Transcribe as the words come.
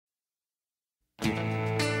In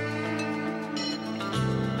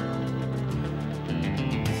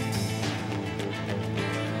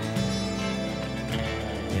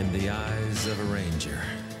the eyes of a ranger,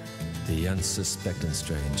 the unsuspecting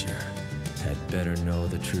stranger had better know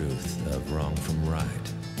the truth of wrong from right.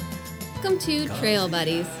 Welcome to Trail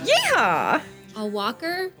Buddies, Yeah! a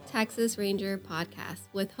Walker, Texas Ranger podcast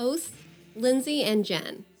with hosts Lindsay and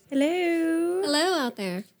Jen. Hello. Hello out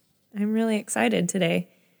there, I'm really excited today.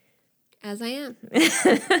 as I am.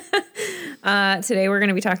 Today we're going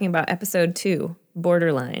to be talking about episode 2,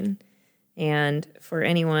 Borderline. And for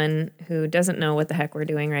anyone who doesn't know what the heck we're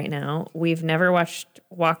doing right now, we've never watched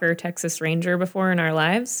Walker, Texas Ranger before in our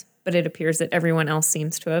lives, but it appears that everyone else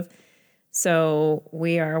seems to have. So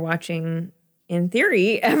we are watching, in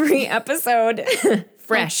theory, every episode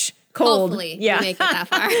fresh, cold. Hopefully yeah. we make it that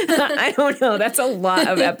far. I don't know. That's a lot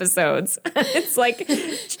of episodes. It's like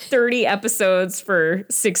 30 episodes for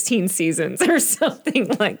 16 seasons or something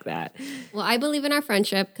like that. Well, I believe in our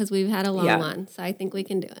friendship because we've had a long one, so I think we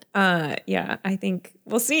can do it. Yeah, I think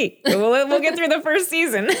we'll see. We'll get through the first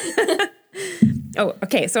season. Oh,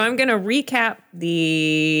 okay. So I'm going to recap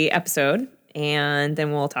the episode and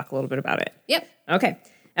then we'll talk a little bit about it. Yep. Okay.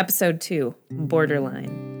 Episode 2,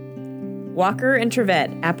 Borderline. Walker and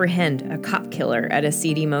Trevette apprehend a cop killer at a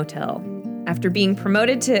seedy motel. After being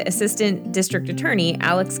promoted to assistant district attorney,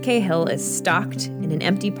 Alex Cahill is stalked in an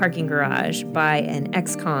empty parking garage by an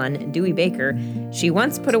ex-con, Dewey Baker, she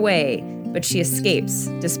once put away, but she escapes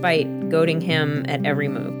despite goading him at every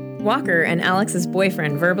move. Walker and Alex's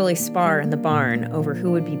boyfriend verbally spar in the barn over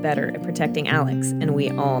who would be better at protecting Alex, and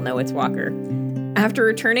we all know it's Walker. After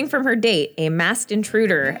returning from her date, a masked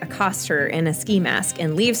intruder accosts her in a ski mask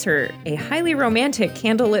and leaves her a highly romantic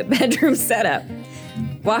candlelit bedroom setup.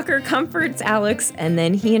 Walker comforts Alex, and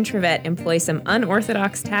then he and Trevette employ some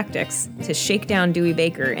unorthodox tactics to shake down Dewey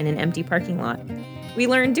Baker in an empty parking lot. We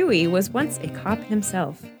learn Dewey was once a cop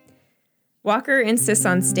himself. Walker insists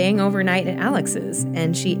on staying overnight at Alex's,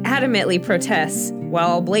 and she adamantly protests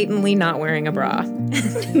while blatantly not wearing a bra.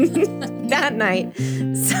 That night,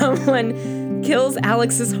 someone kills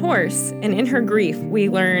Alex's horse, and in her grief, we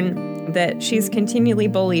learn that she's continually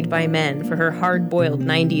bullied by men for her hard-boiled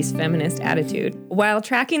 90s feminist attitude. While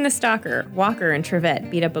tracking the stalker, Walker and Trevette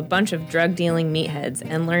beat up a bunch of drug-dealing meatheads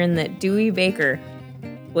and learn that Dewey Baker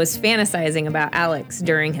was fantasizing about Alex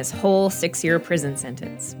during his whole 6-year prison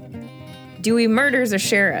sentence. Dewey murders a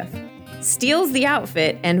sheriff, steals the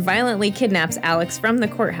outfit, and violently kidnaps Alex from the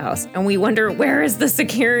courthouse, and we wonder, where is the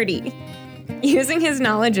security? Using his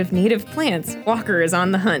knowledge of native plants, Walker is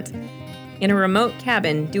on the hunt. In a remote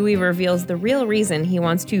cabin, Dewey reveals the real reason he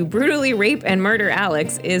wants to brutally rape and murder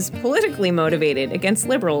Alex is politically motivated against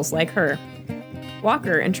liberals like her.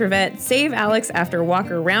 Walker and Trevette save Alex after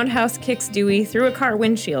Walker roundhouse kicks Dewey through a car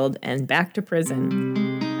windshield and back to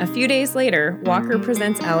prison. A few days later, Walker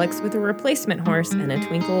presents Alex with a replacement horse and a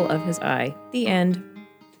twinkle of his eye. The end.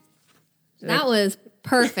 That was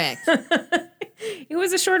perfect. It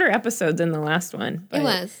was a shorter episode than the last one. But It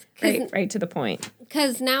was. Right to the point.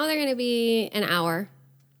 Because now they're going to be an hour.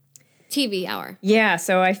 TV hour. Yeah,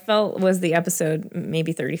 so I felt was the episode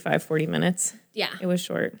maybe 35, 40 minutes. Yeah. It was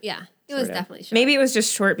short. Yeah. It was definitely short. Maybe it was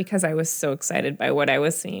just short because I was so excited by what I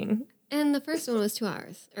was seeing. And the first one was 2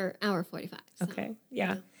 hours, or hour 45. So. Okay,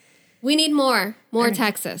 yeah. We need more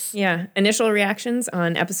Texas. Yeah, initial reactions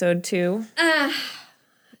on episode 2.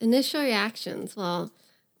 Initial reactions. Well,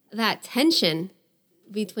 that tension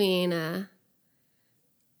between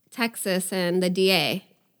Texas and the DA.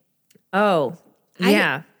 Oh,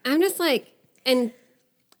 yeah. I'm just like, and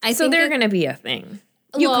I So think they're going to be a thing.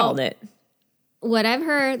 You called it. What I've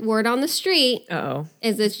heard, word on the street, Uh-oh.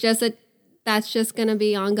 is that's just going to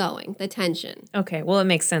be ongoing, the tension. Okay, well, it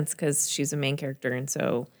makes sense because she's a main character, and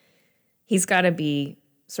so he's got to be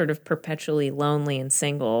sort of perpetually lonely and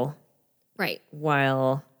single. Right.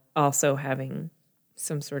 While also having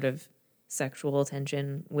some sort of sexual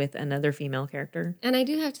tension with another female character. And I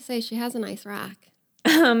do have to say, she has a nice rack.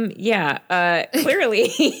 Yeah, clearly.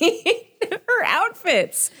 Her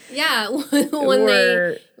outfits. Yeah, we'll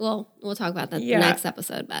talk about that the next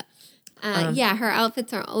episode, but yeah, her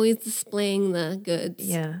outfits are always displaying the goods.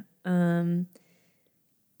 Yeah.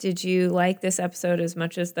 Did you like this episode as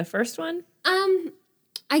much as the first one?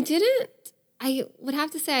 I didn't. I would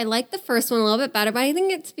have to say I liked the first one a little bit better, but I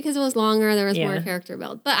think it's because it was longer. There was more character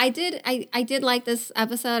build. But I did like this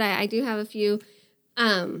episode. I do have a few.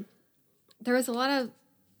 There was a lot of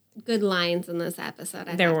good lines in this episode.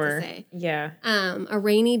 I have to say. Yeah. A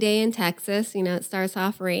rainy day in Texas. You know, it starts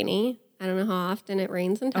off rainy. I don't know how often it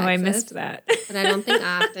rains in Texas. Oh, I missed that. But I don't think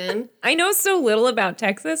often. I know so little about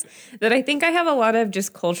Texas that I think I have a lot of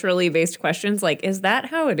just culturally based questions. Like, is that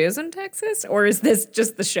how it is in Texas? Or is this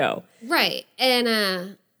just the show? Right.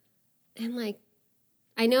 And like,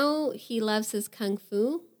 I know he loves his kung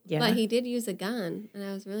fu, but he did use a gun. And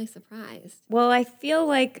I was really surprised. Well, I feel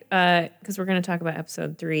like, because we're going to talk about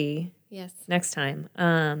episode 3 next time,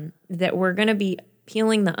 that we're going to be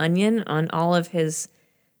peeling the onion on all of his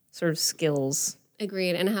sort of skills.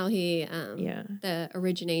 Agreed. And how he, the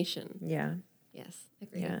origination. Yeah. Yes,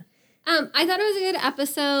 agreed. Yeah. I thought it was a good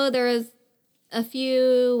episode. There was a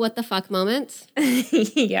few what the fuck moments.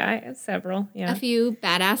 Yeah, several. Yeah. A few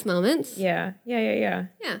badass moments. Yeah. Yeah.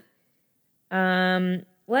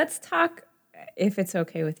 Let's talk, if it's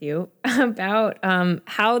okay with you, about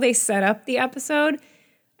how they set up the episode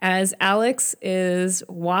as Alex is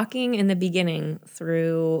walking in the beginning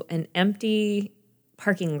through an empty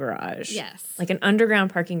parking garage. Yes. Like an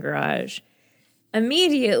underground parking garage.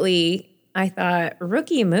 Immediately, I thought,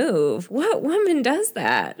 rookie move. What woman does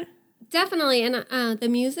that? Definitely. And the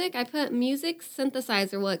music, I put music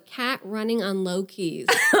synthesizer with cat running on low keys.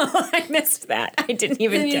 Oh, I missed that. I didn't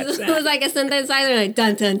even catch that. It was like a synthesizer, like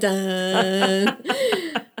dun, dun, dun.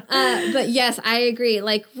 But yes, I agree.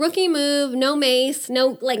 Like rookie move, no mace,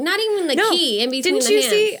 no, like not even the key in between the hands.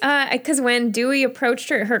 Didn't you see? Because when Dewey approached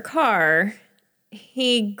her car,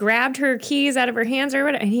 he grabbed her keys out of her hands or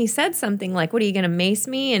whatever, and he said something like, "What, are you going to mace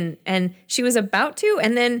me?" And she was about to,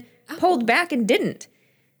 and then pulled back and didn't.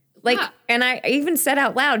 Like, and I even said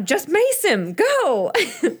out loud, "Just mace him, go."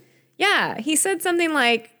 Yeah, he said something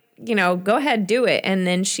like, go ahead, do it. And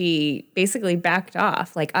then she basically backed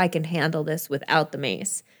off, like, I can handle this without the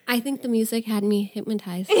mace. I think the music had me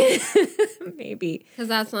hypnotized. Maybe. Because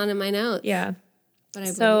that's not in my notes. Yeah.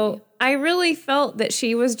 But I really felt that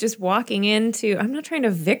she was just walking into, I'm not trying to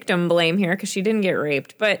victim blame here because she didn't get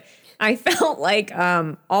raped, but I felt like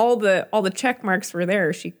all the check marks were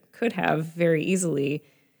there. She could have very easily.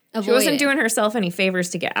 She wasn't doing herself any favors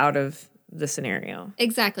to get out of the scenario.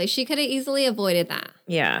 Exactly. She could have easily avoided that.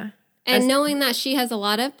 Yeah. And knowing that she has a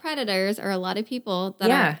lot of predators or a lot of people that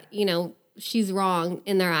are, she's wrong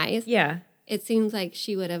in their eyes. Yeah. It seems like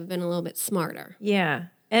she would have been a little bit smarter. Yeah.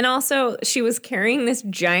 And also, she was carrying this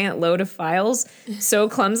giant load of files so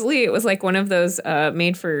clumsily. It was like one of those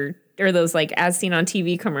those like as seen on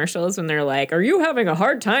TV commercials when they're like, "Are you having a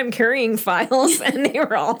hard time carrying files?" And they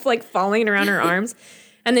were all like falling around her arms.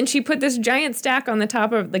 And then she put this giant stack on the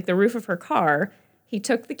top of like the roof of her car. He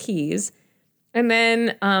took the keys. And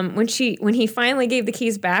then when he finally gave the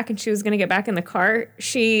keys back and she was going to get back in the car,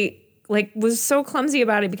 she like was so clumsy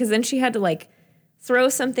about it because then she had to like throw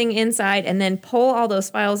something inside and then pull all those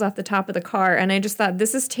files off the top of the car. And I just thought,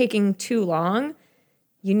 this is taking too long.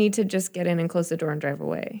 You need to just get in and close the door and drive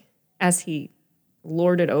away, as he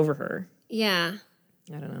lorded over her. Yeah.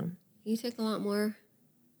 I don't know. You took a lot more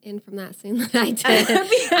in from that scene than I did.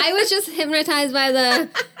 I was just hypnotized by the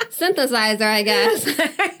synthesizer, I guess.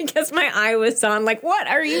 I guess my eye was on, like, what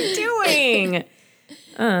are you doing?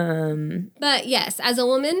 But yes, as a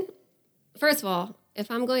woman, first of all,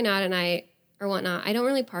 if I'm going out at night or whatnot, I don't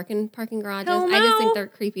really park in parking garages. Hell no. I just think they're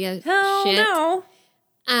creepy as shit. No.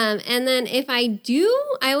 And then if I do,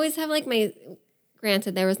 I always have like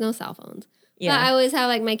granted there was no cell phones. Yeah. But I always have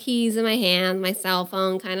like my keys in my hand, my cell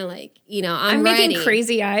phone, kind of like, I'm ready. Making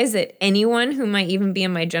crazy eyes at anyone who might even be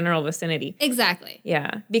in my general vicinity. Exactly.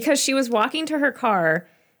 Yeah. Because she was walking to her car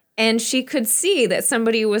and she could see that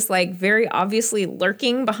somebody was like very obviously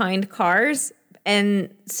lurking behind cars.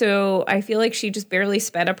 And so I feel like she just barely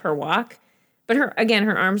sped up her walk. But her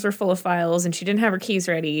arms were full of files and she didn't have her keys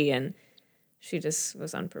ready and she just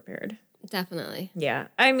was unprepared. Definitely. Yeah.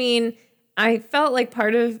 I mean, I felt like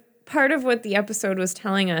part of what the episode was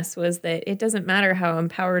telling us was that it doesn't matter how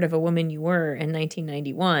empowered of a woman you were in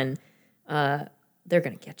 1991, they're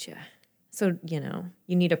going to get you. So,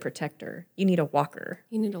 you need a protector. You need a walker.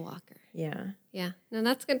 Yeah. Yeah. No,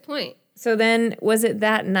 that's a good point. So then was it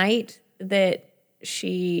that night that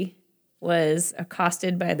she was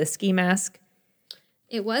accosted by the ski mask?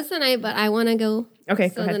 It was the night, but I want to go. Okay,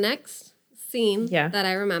 so the next scene that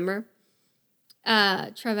I remember,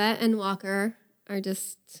 Trevette and Walker are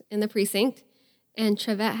just in the precinct, and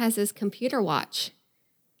Trevette has his computer watch.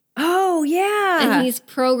 Oh, yeah. And he's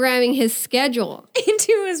programming his schedule.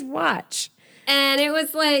 Into his watch. And it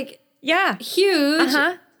was like huge.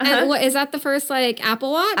 Uh-huh. And what is that the first like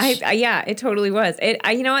Apple Watch? Yeah, it totally was.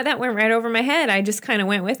 You know what? That went right over my head. I just kind of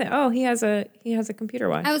went with it. Oh, he has a computer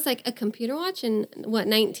watch. I was like, a computer watch in what,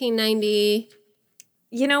 1990?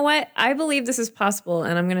 You know what? I believe this is possible,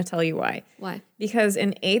 and I'm going to tell you why. Why? Because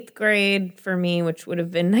in 8th grade for me, which would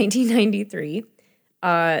have been 1993,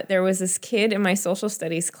 there was this kid in my social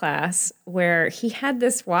studies class where he had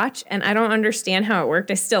this watch, and I don't understand how it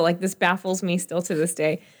worked. I still, like, this baffles me still to this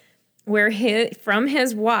day, where from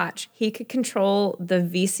his watch, he could control the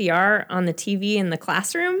VCR on the TV in the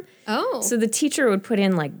classroom. Oh. So the teacher would put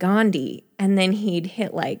in, like, Gandhi, and then he'd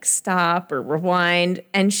hit, like, stop or rewind,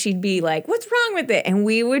 and she'd be like, what's wrong with it? And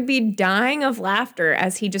we would be dying of laughter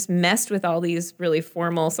as he just messed with all these really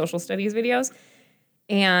formal social studies videos.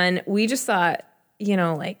 And we just thought, you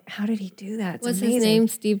know, like, how did he do that? It's Was amazing. his name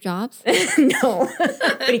Steve Jobs? No,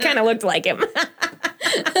 but he kind of looked like him.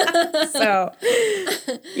 So,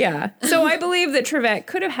 yeah. So I believe that Trivette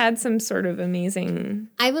could have had some sort of amazing.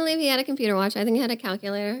 I believe he had a computer watch. I think he had a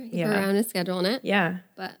calculator. He put around his schedule on it. Yeah.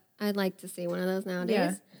 But I'd like to see one of those nowadays.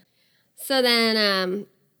 Yeah. So then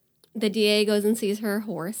the DA goes and sees her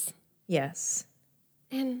horse. Yes.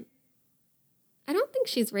 And I don't think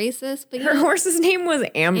she's racist, but Her horse's name was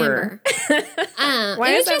Amber. Why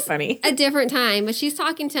is that funny? A different time, but she's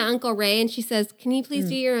talking to Uncle Ray and she says, "Can you please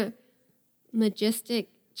do your majestic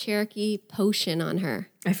Cherokee potion on her?"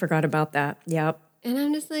 I forgot about that. Yep. And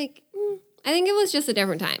I'm just like, I think it was just a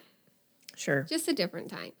different time. Sure. Just a different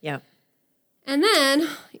time. Yep. And then,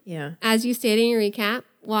 Yeah. as you stated in your recap,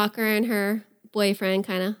 Walker and her boyfriend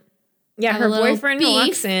kind of Yeah, had her a little boyfriend beef.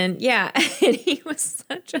 walks in. Yeah. And he was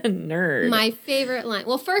such a nerd. My favorite line.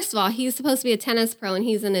 Well, first of all, he's supposed to be a tennis pro and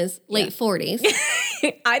he's in his late 40s.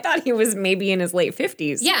 I thought he was maybe in his late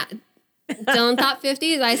 50s. Yeah. Dylan thought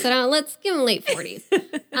 50s. I said, let's give him late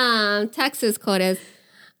 40s. Texas quote is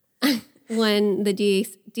when the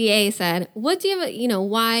DA said, "What do you,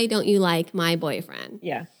 why don't you like my boyfriend?"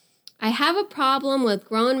 Yeah. "I have a problem with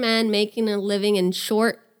grown men making a living in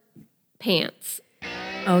short pants."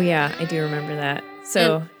 Oh, yeah. I do remember that.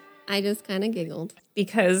 So, And I just kind of giggled.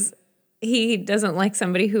 because he doesn't like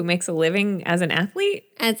somebody who makes a living as an athlete?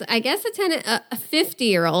 As I guess a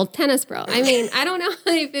 50-year-old tennis pro. I mean, I don't know how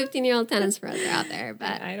many 15-year-old tennis pros are out there,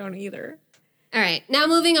 but I don't either. all right. Now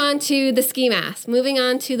moving on to the ski mask. Moving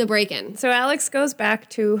on to the break-in. So Alex goes back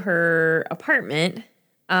to her apartment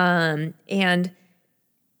and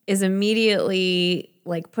is immediately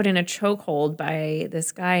like put in a chokehold by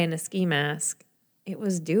this guy in a ski mask. It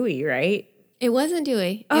was Dewey, right? It wasn't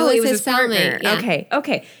Dewey. Oh, it was his cellmate. partner. Yeah.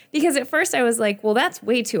 Okay. Because at first I was like, well, that's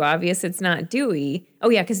way too obvious. It's not Dewey. Oh,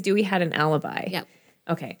 yeah, because Dewey had an alibi. Yep.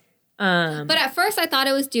 Okay. But at first I thought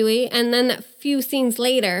it was Dewey, and then a few scenes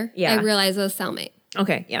later, Yeah. I realized it was cellmate.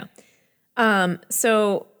 Okay, yeah.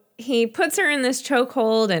 So he puts her in this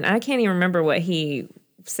chokehold, and I can't even remember what he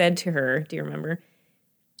said to her. Do you remember?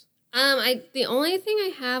 The only thing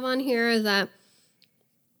I have on here is that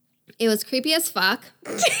it was creepy as fuck.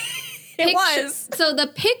 It was. So the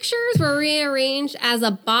pictures were rearranged as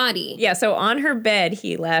a body. Yeah, so on her bed,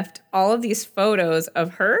 he left all of these photos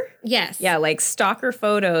of her. Yes. Yeah, like stalker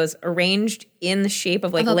photos arranged in the shape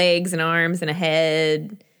of like legs and arms and a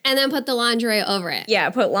head. And then put the lingerie over it.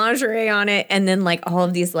 Yeah, put lingerie on it and then like all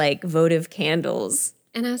of these like votive candles.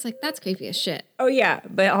 And I was like, that's creepy as shit. Oh, yeah,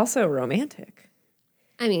 but also romantic.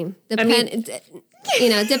 I mean, depending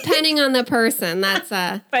on the person, that's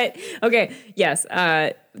But, okay, yes.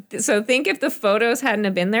 So think if the photos hadn't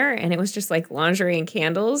have been there and it was just like lingerie and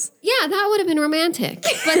candles. yeah, that would have been romantic.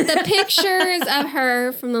 But the pictures of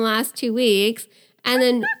her from the last 2 weeks and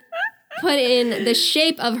then put in the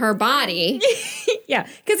shape of her body. Yeah,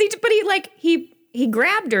 because he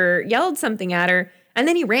grabbed her, yelled something at her, and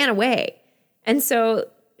then he ran away. And so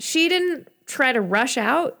she didn't try to rush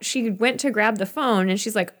out. She went to grab the phone and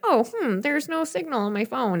she's like, "Oh, there's no signal on my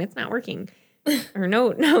phone. It's not working." Or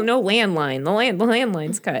no landline. The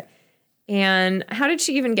landline's cut. And how did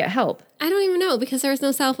she even get help? I don't even know because there was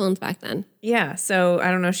no cell phones back then. Yeah, so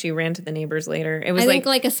I don't know. She ran to the neighbors later. It was I think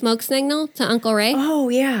like a smoke signal to Uncle Ray. Oh,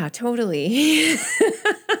 yeah, totally.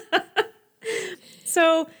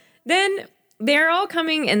 So then they're all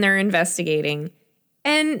coming and they're investigating.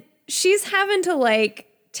 And she's having to like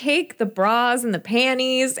take the bras and the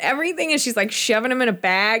panties, everything, and she's like shoving them in a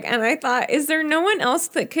bag. And I thought, is there no one else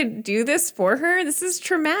that could do this for her? This is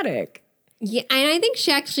traumatic. Yeah, and I think she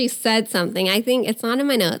actually said something. I think it's not in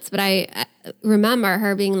my notes, but I remember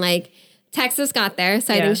her being like, Texas got there,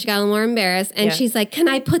 so I think she got a little more embarrassed. And she's like, "Can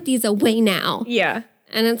I put these away now?" Yeah.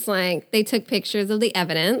 And it's like, they took pictures of the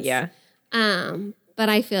evidence. Yeah. But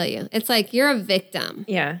I feel you. It's like, you're a victim.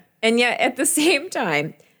 Yeah. And yet at the same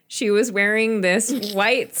time, She was wearing this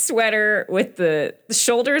white sweater with the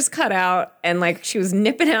shoulders cut out, and like she was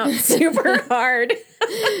nipping out super hard.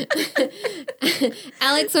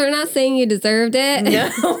 Alex, we're not saying you deserved it. No,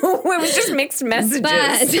 it was just mixed messages.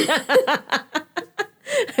 But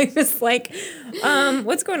I was like,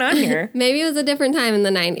 what's going on here? maybe it was a different time in the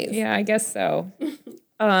 90s. Yeah, I guess so.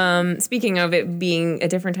 Speaking of it being a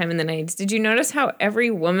different time in the 90s, did you notice how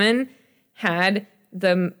every woman had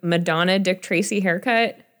the Madonna Dick Tracy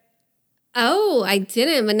haircut? Oh, I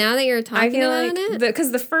didn't. But now that you're talking about it.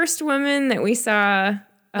 Because the first woman that we saw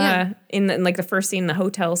in the first scene, the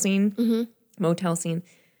hotel scene, motel scene,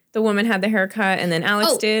 the woman had the haircut and then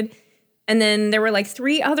Alex did. And then there were like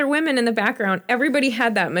 3 other women in the background. Everybody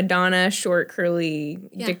had that Madonna short, curly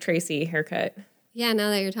Dick Tracy haircut. Yeah,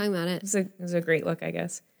 now that you're talking about it. It was a great look, I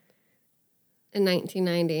guess. In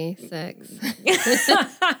 1996.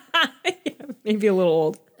 Maybe a little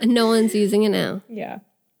old. No one's using it now. Yeah.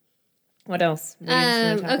 What else?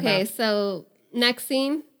 Okay, so next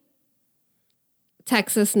scene.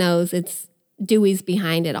 Texas knows it's Dewey's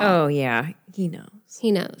behind it all. Oh, yeah. He knows.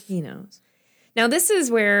 He knows. He knows. Now, this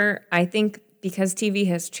is where I think because TV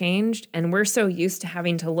has changed and we're so used to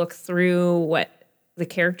having to look through what the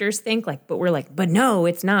characters think, but we're like, but no,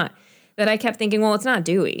 it's not. That I kept thinking, well, it's not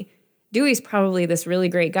Dewey. Dewey's probably this really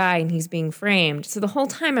great guy and he's being framed. So the whole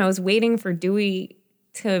time I was waiting for Dewey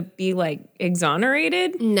to be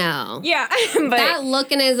exonerated. No. Yeah. But that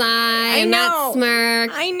look in his eye and that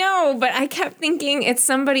smirk. I know, but I kept thinking it's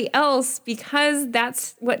somebody else because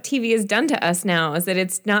that's what TV has done to us now, is that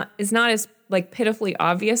it's not as pitifully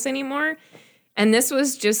obvious anymore. And this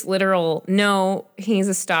was just literal, no, he's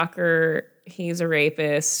a stalker, he's a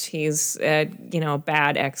rapist, he's a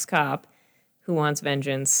bad ex-cop who wants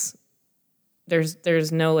vengeance.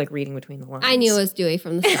 There's no reading between the lines. I knew it was Dewey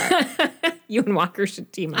from the start. You and Walker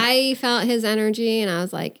should team up. I felt his energy and I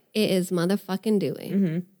was like, it is motherfucking Dewey.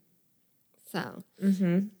 Mm-hmm. So,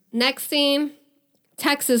 next scene,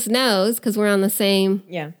 Texas knows because we're on the same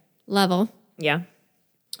level. Yeah.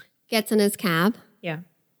 Gets in his cab. Yeah.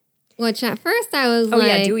 Which at first I was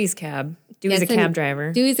Dewey's cab. Dewey's a cab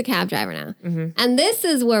driver. Dewey's a cab driver now. Mm-hmm. And this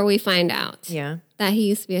is where we find out that he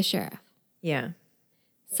used to be a sheriff. Yeah.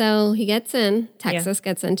 So he gets in, Texas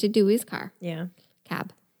gets into Dewey's car. Yeah.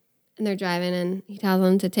 Cab. And they're driving and he tells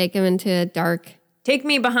them to take him into a dark. Take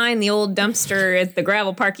me behind the old dumpster at the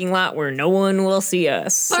gravel parking lot where no one will see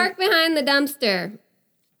us. Park behind the dumpster.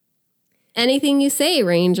 Anything you say,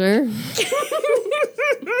 Ranger.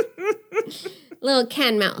 Little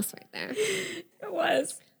Ken Mouse right there. It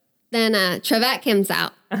was. Then Trevette comes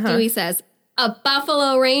out. Dewey says, a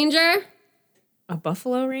Buffalo Ranger? A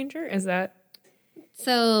Buffalo Ranger? Is that?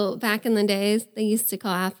 So back in the days, they used to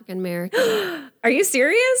call African Americans. Are you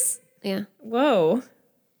serious? Yeah. Whoa.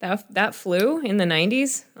 That flew in the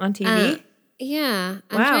 90s on TV? Yeah.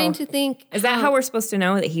 I'm trying to think. Is that how we're supposed to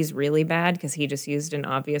know that he's really bad because he just used an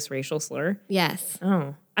obvious racial slur? Yes.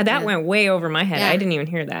 Oh. That went way over my head. I didn't even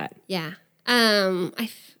hear that. Yeah.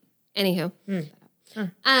 Anywho.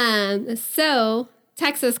 So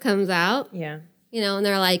Texas comes out. Yeah. And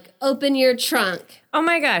they're like, open your trunk. Oh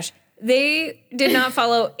my gosh. They did not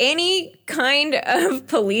follow any kind of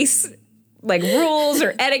police rules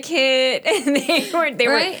or etiquette. And they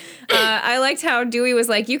were I liked how Dewey was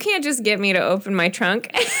like, you can't just get me to open my trunk.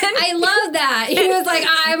 I love that. He was like,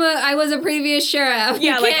 I was a previous sheriff.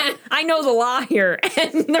 Yeah, I know the law here.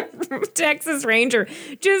 And the Texas Ranger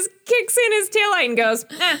just kicks in his taillight and goes,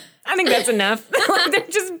 I think that's enough. They're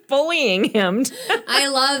just bullying him. I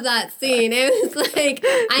love that scene. It was like,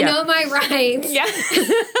 I know my rights. Yeah.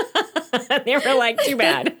 They were like, too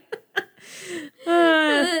bad.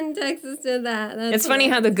 And then Texas did that. It's funny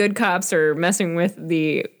how the good cops are messing with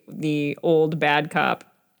the old bad cop.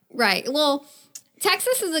 Right. Well,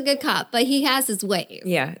 Texas is a good cop, but he has his ways.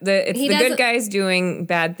 Yeah. The good guys doing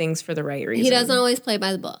bad things for the right reason. He doesn't always play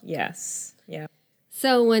by the book. Yes. Yeah.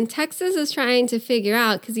 So when Texas is trying to figure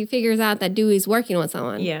out, because he figures out that Dewey's working with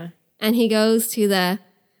someone. Yeah. And he goes to the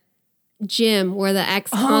gym where the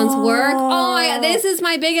ex-cons work. Oh my God, this is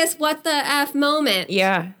my biggest what the F moment.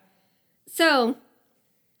 Yeah. So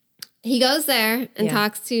he goes there and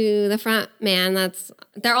talks to the front man.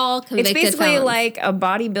 They're all convicted It's basically felons. like a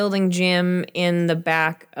bodybuilding gym in the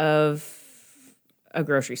back of a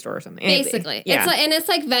grocery store or something. Basically. Yeah. It's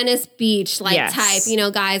like Venice Beach type, guys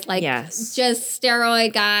just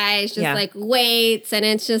steroid guys, just weights, and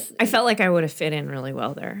it's just... I felt like I would have fit in really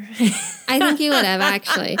well there. I think you would have,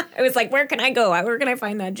 actually. I was like, where can I go? Where can I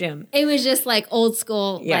find that gym? It was just old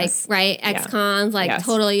school, ex-cons,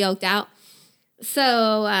 totally yoked out.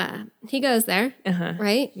 So he goes there,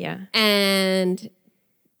 right? Yeah. And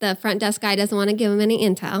the front desk guy doesn't want to give him any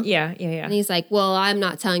intel. Yeah. And he's like, well, I'm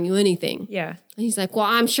not telling you anything. Yeah. And he's like, well,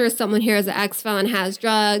 I'm sure someone here is an ex-felon, has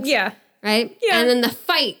drugs. Yeah. Right? Yeah. And then the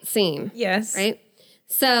fight scene. Yes. Right?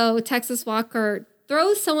 So Texas Walker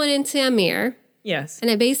throws someone into a mirror. Yes. And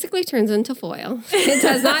it basically turns into foil. It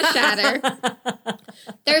does not shatter.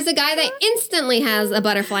 There's a guy that instantly has a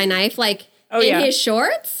butterfly knife, like his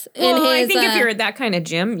shorts. Well, I think if you're at that kind of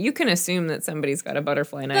gym, you can assume that somebody's got a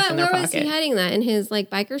butterfly knife in their pocket. Where was he hiding that? In his, like,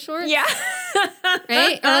 biker shorts? Yeah.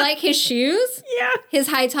 Right? Or, like, his shoes? Yeah. His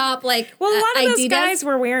high top, like, well, a lot of Adidas. those guys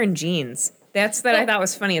were wearing jeans. That's I thought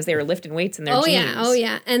was funny, as they were lifting weights in their jeans. Oh,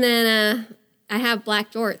 yeah. And then I have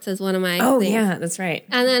black jorts as one of my things. Yeah, that's right.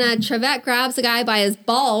 And then Trevette grabs a guy by his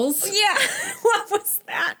balls. Yeah. What was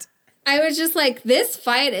that? I was just like, this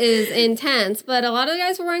fight is intense, but a lot of the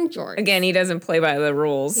guys were wearing jorts. Again, he doesn't play by the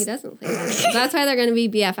rules. He doesn't play by the rules. That's why they're going to be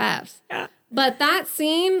BFFs. Yeah. But that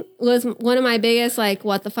scene was one of my biggest, like,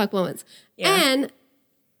 what the fuck moments. Yeah. And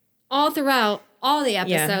all throughout all the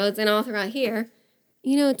episodes and all throughout here,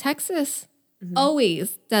 Texas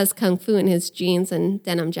always does kung fu in his jeans and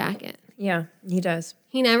denim jacket. Yeah, he does.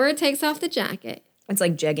 He never takes off the jacket. It's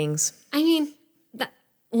like jeggings. I mean,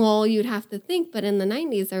 well, you'd have to think, but in the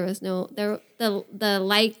 90s, there was no,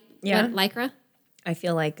 lycra. I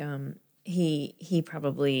feel like he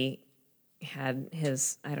probably had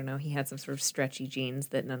he had some sort of stretchy jeans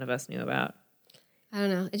that none of us knew about. I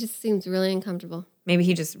don't know. It just seems really uncomfortable. Maybe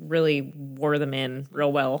he just really wore them in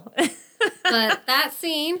real well. But that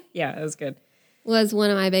scene. Yeah, it was good. Was one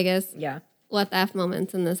of my biggest what the F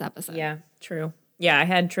moments in this episode. Yeah, true. Yeah, I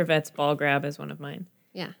had Trevette's ball grab as one of mine.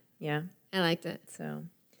 Yeah. Yeah. I liked it. So,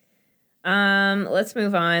 let's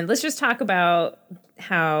move on. Let's just talk about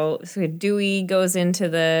how Dewey goes into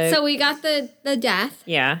the... So we got the death.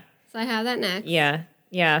 Yeah. So I have that next. Yeah.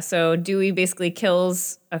 Yeah. So Dewey basically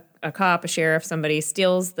kills a cop, a sheriff, somebody,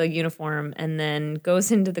 steals the uniform, and then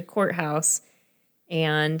goes into the courthouse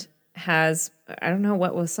and has, I don't know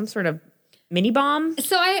what was, some sort of mini bomb.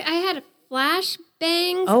 So I had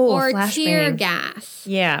flashbangs or tear gas.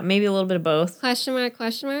 Yeah, maybe a little bit of both. Question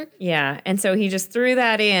mark? Yeah, and so he just threw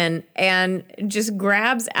that in and just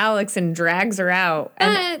grabs Alex and drags her out.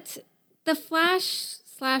 But the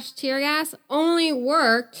flash/tear gas only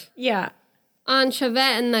worked on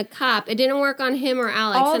Trevette and the cop. It didn't work on him or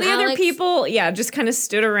Alex. All the other people, just kind of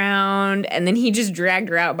stood around, and then he just dragged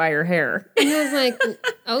her out by her hair. And I was like,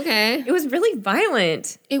 okay. It was really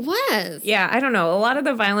violent. It was. Yeah, I don't know. A lot of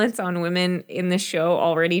the violence on women in this show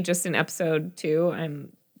already, just in episode 2,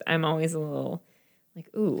 I'm always a little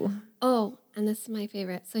like, ooh. Oh, and this is my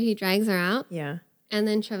favorite. So he drags her out. Yeah. And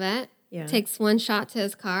then Trevette takes one shot to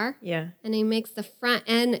his car. Yeah. And he makes the front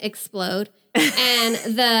end explode. And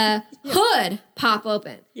the hood pop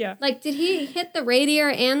open. Yeah. Like, did he hit the radiator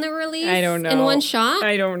and the release I don't know. in one shot?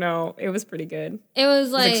 I don't know. It was pretty good. It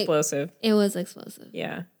was like... explosive. It was explosive.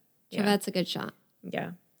 Yeah. Trevette's a good shot.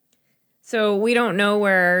 Yeah. So we don't know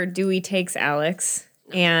where Dewey takes Alex.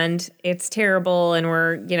 And it's terrible. And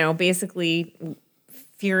we're, basically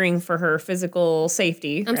fearing for her physical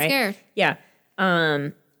safety. I'm scared. Yeah.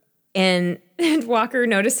 And Walker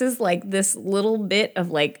notices like this little bit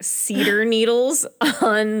of like cedar needles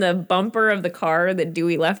on the bumper of the car that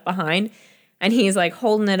Dewey left behind. And he's like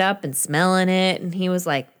holding it up and smelling it. And he was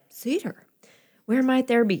like, cedar? Where might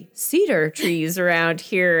there be cedar trees around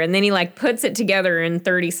here? And then he like puts it together in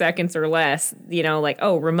 30 seconds or less, like,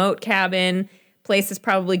 oh, remote cabin, place is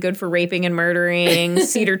probably good for raping and murdering,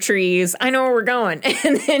 cedar trees. I know where we're going.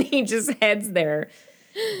 And then he just heads there.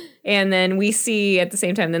 And then we see at the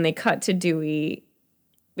same time, then they cut to Dewey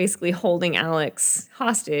basically holding Alex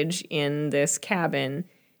hostage in this cabin.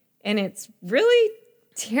 And it's really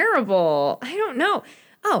terrible. I don't know.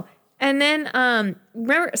 Oh, and then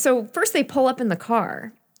remember, so first they pull up in the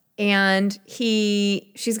car and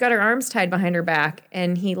she's got her arms tied behind her back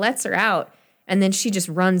and he lets her out. And then she just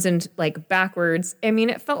runs into like backwards. I mean,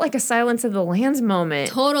 it felt like a Silence of the Lambs moment.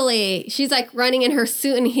 Totally. She's like running in her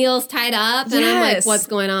suit and heels tied up. And I'm like, what's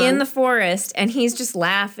going on? In the forest. And he's just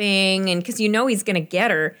laughing. And because he's going to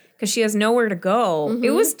get her because she has nowhere to go. Mm-hmm.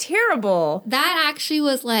 It was terrible. That actually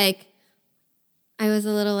was like, I was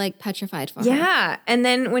a little like petrified for her. Yeah. And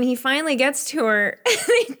then when he finally gets to her,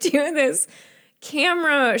 they do this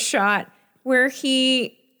camera shot where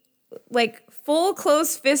he like full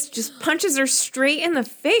closed fist just punches her straight in the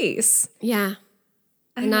face. Yeah.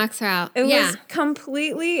 And knocks her out. It was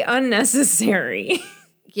completely unnecessary.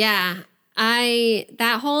 Yeah.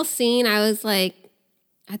 That whole scene, I was like,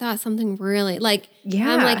 I thought something really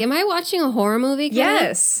I'm am I watching a horror movie?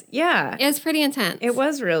 Yes. Yeah. It's pretty intense. It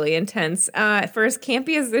was really intense. For as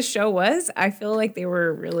campy as this show was, I feel like they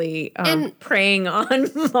were really preying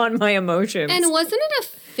on my emotions. And wasn't it a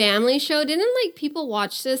family show? Didn't people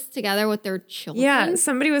watch this together with their children? Yeah.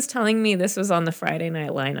 Somebody was telling me this was on the Friday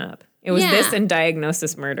night lineup. It was this and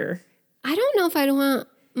Diagnosis Murder. I don't know if I'd want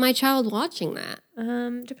my child watching that.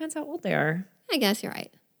 Depends how old they are. I guess you're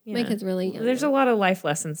right. Yeah. My kid's really young. There's a lot of life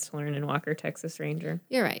lessons to learn in Walker, Texas Ranger.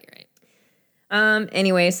 You're right.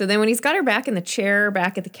 Anyway, so then when he's got her back in the chair,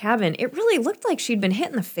 back at the cabin, it really looked like she'd been hit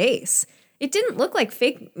in the face. It didn't look like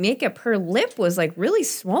fake makeup. Her lip was really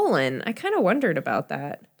swollen. I kind of wondered about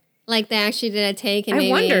that. Like they actually did a take and I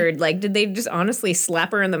wondered, did they just honestly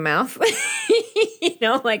slap her in the mouth? For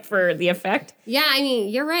the effect? Yeah, I mean,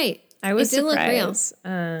 you're right. I was surprised.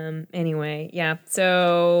 Look real. Anyway, yeah.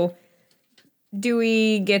 So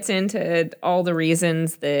Dewey gets into all the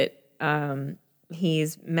reasons that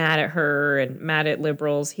he's mad at her and mad at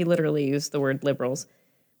liberals. He literally used the word liberals.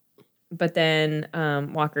 But then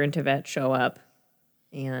Walker and Tveit show up,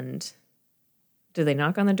 and do they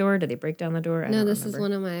knock on the door? Do they break down the door? No, this is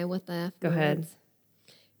one of my what the F. Go ahead.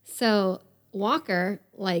 So Walker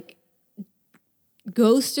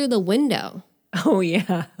goes through the window. Oh,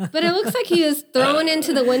 yeah. But it looks like he was thrown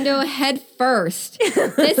into the window head first.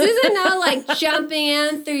 This isn't no jumping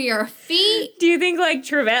in through your feet. Do you think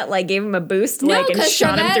Tveit gave him a boost and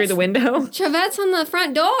shot him through the window? Tveit's on the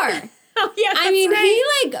front door. Oh, yeah, I mean,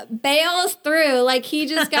 right. He bails through he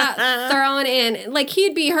just got thrown in.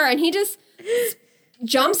 He'd be hurt and he just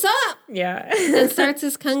jumps up. Yeah. And starts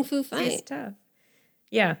his kung fu fight. It's tough.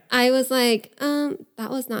 Yeah. I was that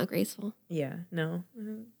was not graceful. Yeah, no.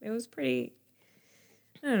 It was pretty...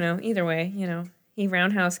 I don't know. Either way, he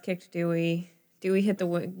roundhouse kicked Dewey.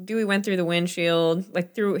 Dewey went through the windshield,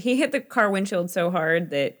 he hit the car windshield so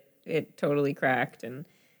hard that it totally cracked, and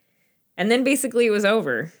then basically it was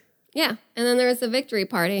over. Yeah, and then there was the victory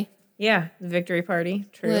party. Yeah, the victory party.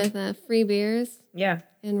 True. With free beers. Yeah.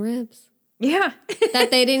 And ribs. Yeah.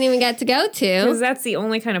 That they didn't even get to go to. Because that's the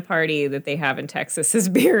only kind of party that they have in Texas is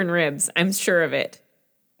beer and ribs. I'm sure of it.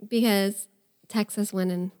 Because Texas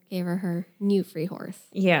went and gave her new free horse.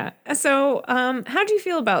 Yeah. So how do you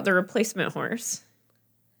feel about the replacement horse?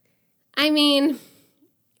 I mean,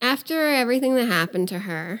 after everything that happened to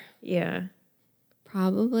her. Yeah.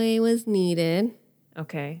 Probably was needed.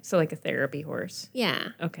 Okay. So a therapy horse. Yeah.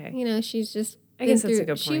 Okay. She's just... I guess that's a good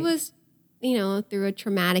point. She was, through a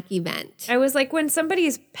traumatic event. I was when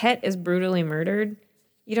somebody's pet is brutally murdered,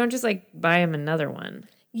 you don't just buy him another one.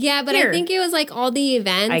 Yeah, but I think it was all the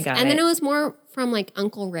events. I got and then it was more from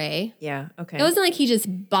Uncle Ray. Yeah, okay. It wasn't he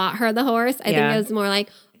just bought her the horse. I think it was more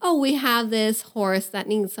we have this horse that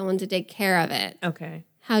needs someone to take care of it. Okay.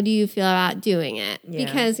 How do you feel about doing it? Yeah.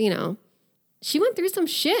 Because, she went through some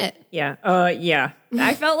shit. Yeah. Yeah.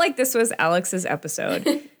 I felt like this was Alex's episode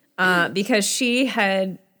because she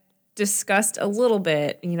had discussed a little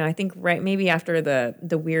bit, I think maybe after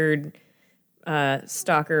the weird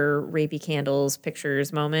stalker rapey candles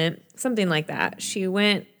pictures moment, something like that. She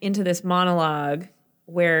went into this monologue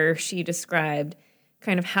where she described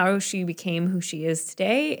kind of how she became who she is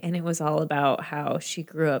today, and it was all about how she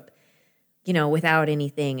grew up without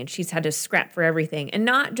anything, and she's had to scrap for everything, and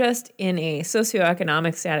not just in a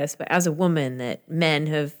socioeconomic status, but as a woman, that men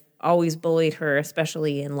have always bullied her,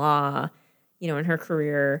 especially in law, in her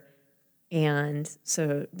career. And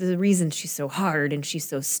so the reason she's so hard and she's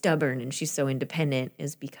so stubborn and she's so independent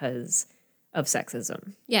is because of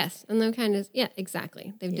sexism. Yes. And they're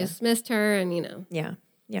exactly. They've dismissed her and, Yeah.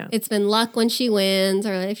 Yeah. It's been luck when she wins,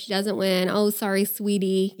 or if she doesn't win, oh, sorry,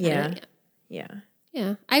 sweetie. Yeah.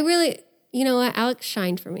 Yeah. I really, what? Alex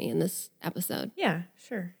shined for me in this episode. Yeah,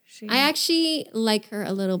 sure. I actually like her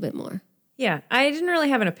a little bit more. Yeah, I didn't really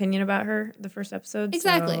have an opinion about her the first episode.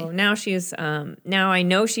 Exactly. So now she's, now I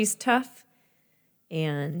know she's tough,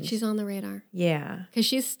 and she's on the radar. Yeah, because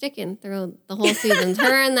she's sticking through the whole season.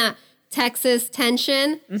 Her and that Texas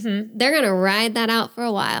tension, they're gonna ride that out for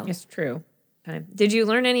a while. It's true. Did you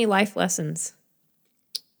learn any life lessons?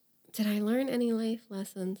 Did I learn any life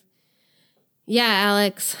lessons? Yeah,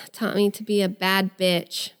 Alex taught me to be a bad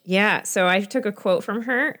bitch. Yeah, so I took a quote from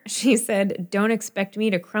her. She said, "Don't expect me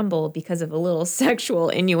to crumble because of a little sexual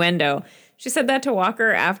innuendo." She said that to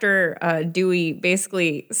Walker after Dewey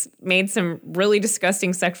basically made some really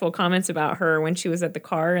disgusting sexual comments about her when she was at the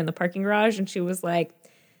car in the parking garage. And she was like,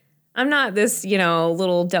 I'm not this,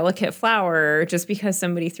 little delicate flower just because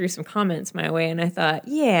somebody threw some comments my way. And I thought,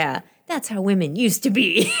 yeah, that's how women used to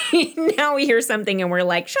be. Now we hear something and we're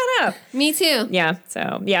like, shut up. Me too. Yeah.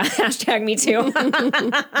 So, yeah, hashtag me too.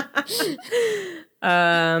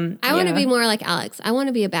 I want to be more like Alex. I want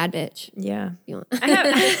to be a bad bitch. Yeah. You want.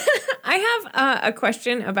 I have a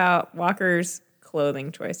question about Walker's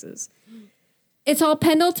clothing choices. It's all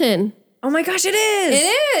Pendleton. Oh my gosh, it is.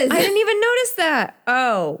 It is. I didn't even notice that.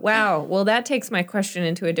 Oh, wow. Well, that takes my question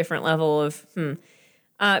into a different level of,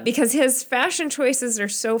 because his fashion choices are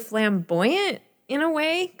so flamboyant in a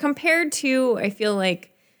way compared to, I feel like,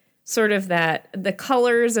 sort of that, the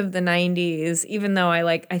colors of the 90s, even though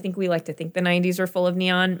I think we like to think the 90s were full of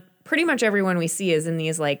neon. Pretty much everyone we see is in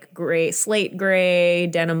these like gray, slate gray,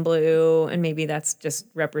 denim blue, and maybe that's just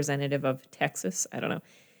representative of Texas. I don't know.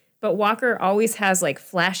 But Walker always has like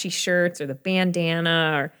flashy shirts or the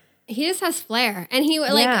bandana or he just has flair. And he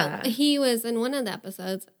was in one of the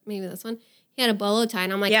episodes, maybe this one, he had a bolo tie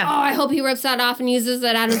and I'm like, oh, I hope he rips that off and uses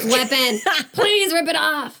it as his weapon. Please rip it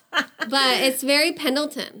off. But it's very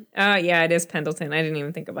Pendleton. Oh, yeah, it is Pendleton. I didn't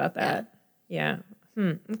even think about that. Yeah.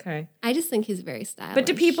 Okay. I just think he's very stylish. But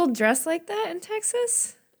do people dress like that in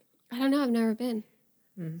Texas? I don't know. I've never been.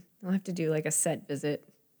 I'll have to do like a set visit.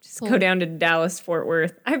 Just go down to Dallas, Fort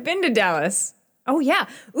Worth. I've been to Dallas. Oh, yeah.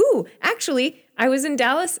 Ooh, actually, I was in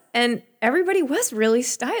Dallas and everybody was really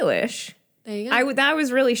stylish. There you go. I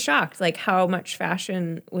was really shocked, like how much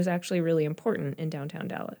fashion was actually really important in downtown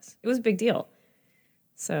Dallas. It was a big deal.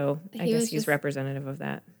 So I guess he's representative of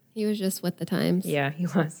that. He was just with the times. Yeah, he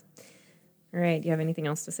was. All right. Do you have anything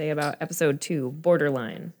else to say about episode 2,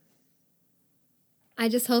 Borderline? I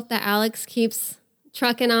just hope that Alex keeps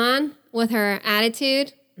trucking on with her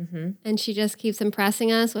attitude. And she just keeps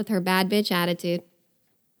impressing us with her bad bitch attitude.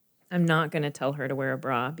 I'm not going to tell her to wear a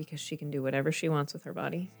bra because she can do whatever she wants with her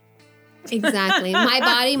body. Exactly. My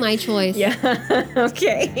body, my choice. Yeah.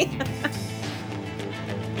 Okay.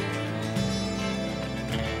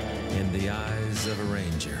 In the eyes of a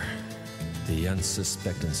ranger, the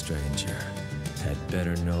unsuspecting stranger had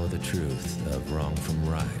better know the truth of wrong from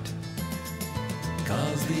right.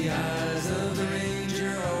 'Cause the eyes of the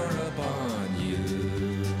ranger are upon you.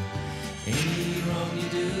 Any wrong you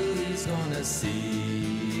do, he's gonna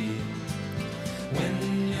see.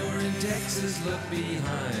 When you're in Texas, look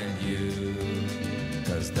behind you.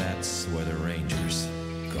 'Cause that's where the ranger's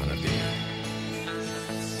gonna be.